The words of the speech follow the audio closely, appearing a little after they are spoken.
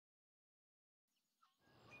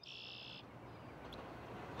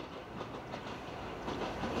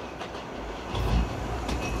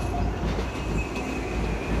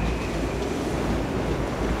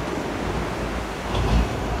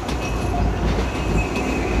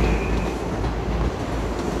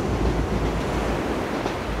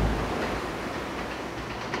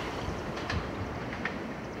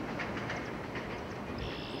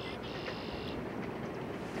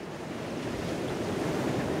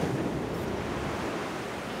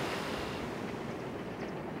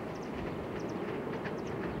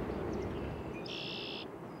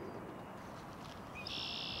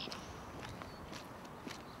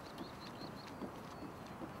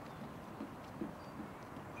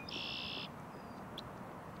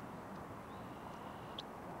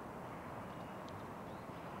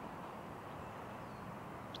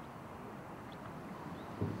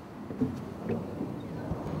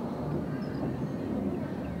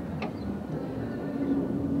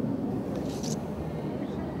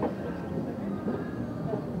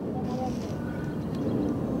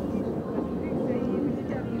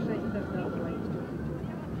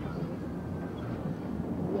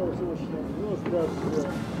Ну, здравствуйте.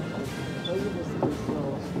 Поеду себе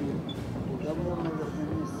снова. Давно, наверное,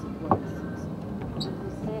 месяца 2 месяца.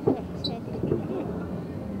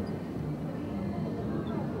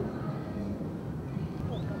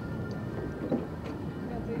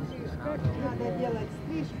 Надо делать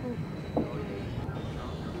стрижку.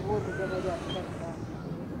 Вот и говорят, когда.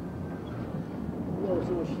 Я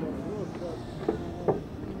уже очень давно, здравствуйте.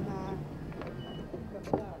 Да.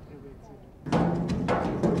 Когда открываете?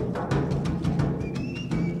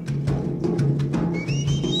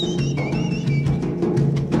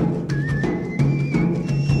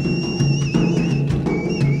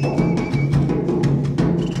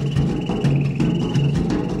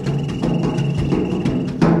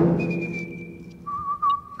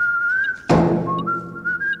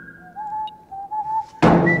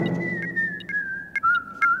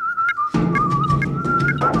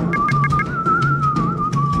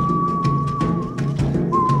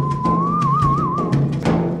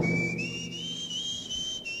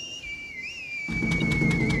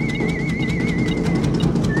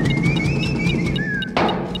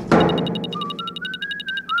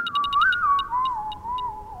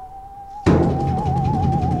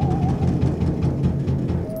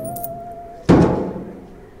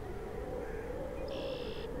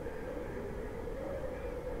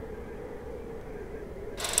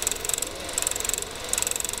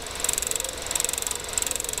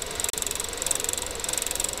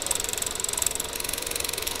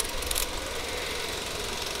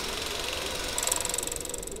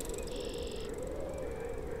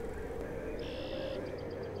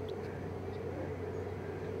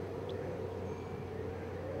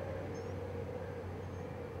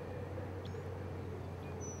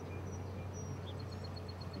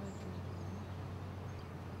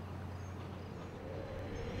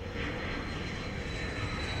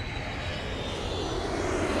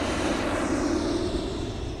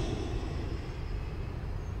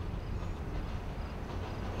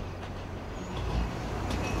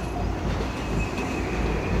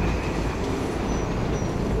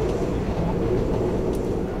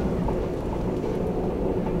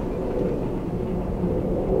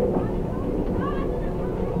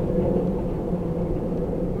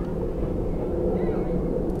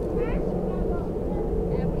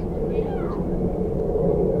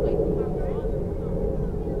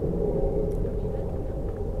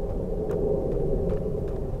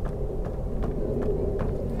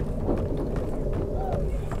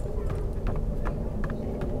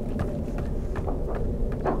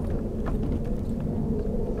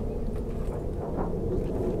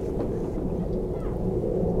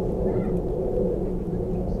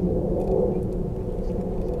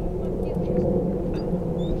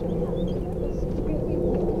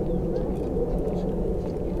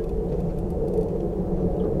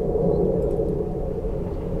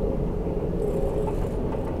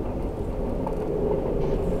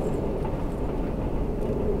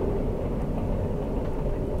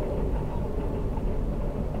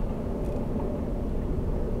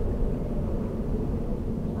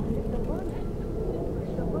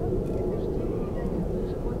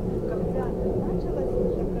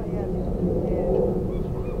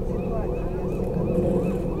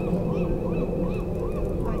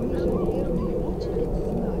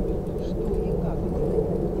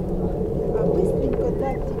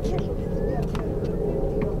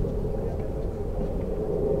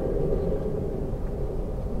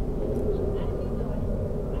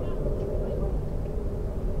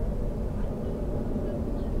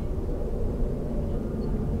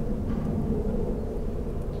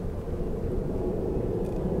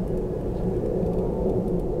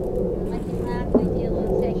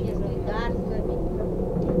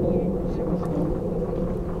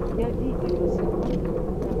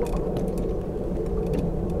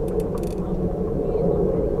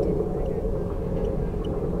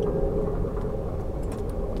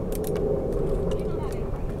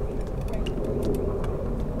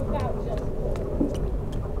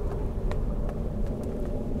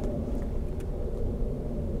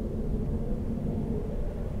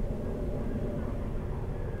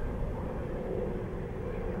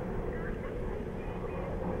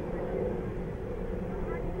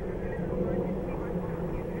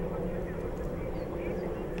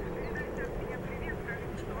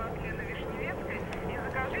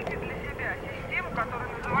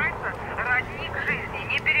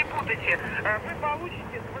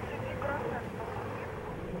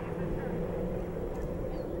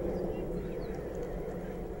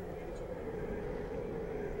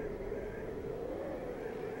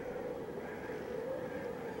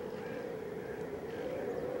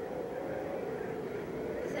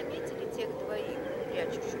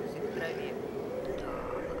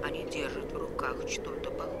 держат в руках что-то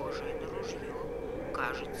похожее на ружье.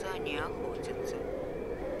 Кажется, они охотятся.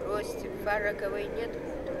 Бросьте, в Far Rockaway нет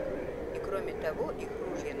уток. И кроме того, их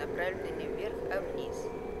ружья направлены не вверх, а вниз.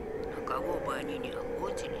 На кого бы они ни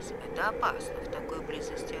охотились, это опасно в такой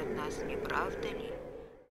близости от нас, не правда ли?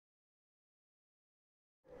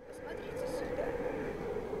 Посмотрите сюда.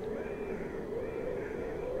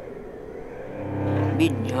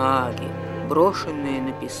 Бедняги, брошенные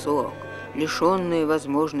на песок, лишенные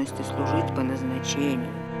возможности служить по назначению,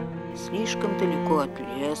 слишком далеко от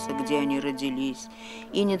леса, где они родились,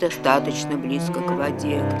 и недостаточно близко к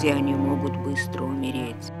воде, где они могут быстро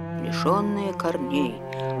умереть. Лишенные корней,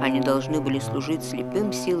 они должны были служить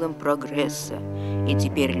слепым силам прогресса и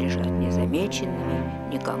теперь лежат незамеченными,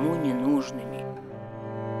 никому не нужными.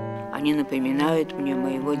 Они напоминают мне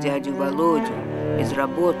моего дядю Володю,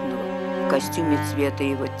 безработного, в костюме цвета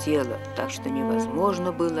его тела, так что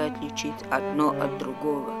невозможно было отличить одно от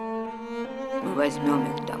другого. Мы возьмем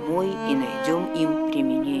их домой и найдем им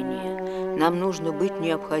применение. Нам нужно быть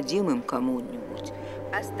необходимым кому-нибудь.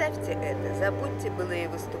 Оставьте это, забудьте былые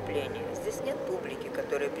выступления. Здесь нет публики,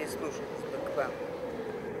 которая прислушалась бы к вам.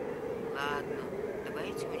 Ладно,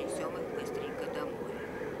 давайте унесем их быстренько домой.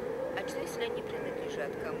 А что, если они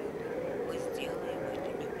принадлежат кому-то? Мы сделаем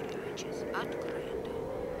это не прячась, открыто.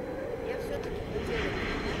 Я все-таки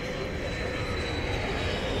хотела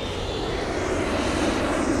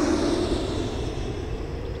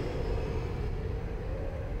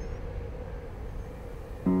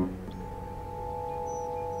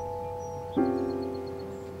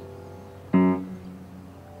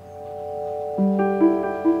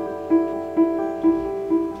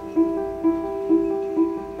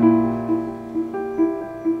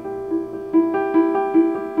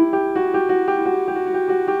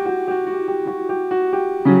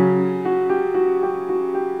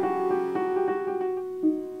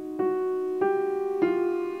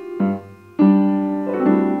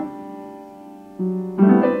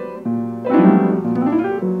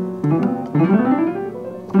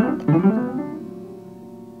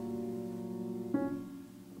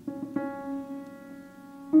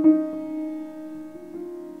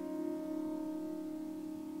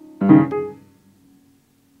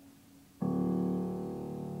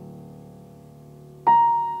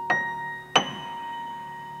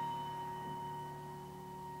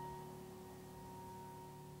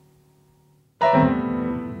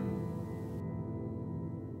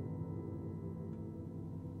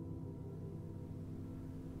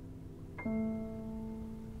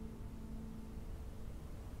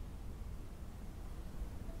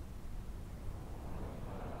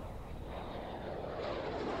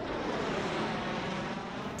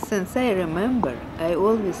Since I remember, I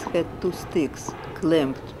always had 2 sticks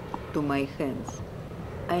clamped to my hands.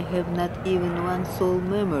 I have not even one sole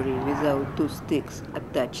memory without 2 sticks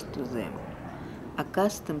attached to them.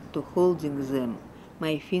 Accustomed to holding them,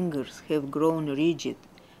 my fingers have grown rigid,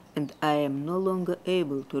 and I am no longer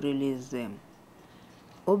able to release them.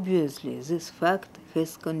 Obviously, this fact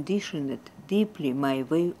has conditioned deeply my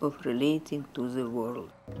way of relating to the world.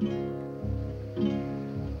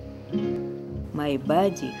 My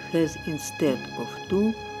body has instead of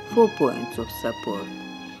 2, 4 points of support,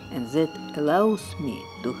 and that allows me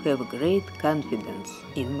to have great confidence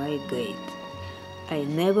in my gait. I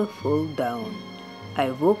never fall down. I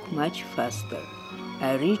walk much faster.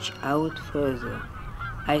 I reach out further.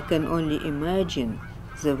 I can only imagine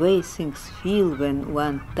the way things feel when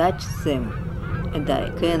one touches them, and I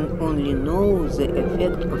can only know the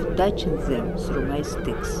effect of touching them through my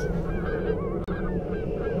sticks.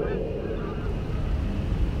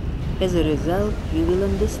 As a result, you will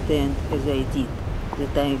understand, as I did,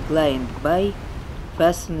 that I glide by,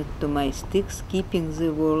 fastened to my sticks, keeping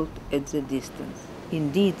the world at the distance.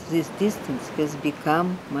 Indeed, this distance has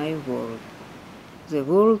become my world. The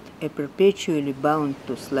world a perpetually bound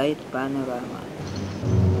to slight panorama.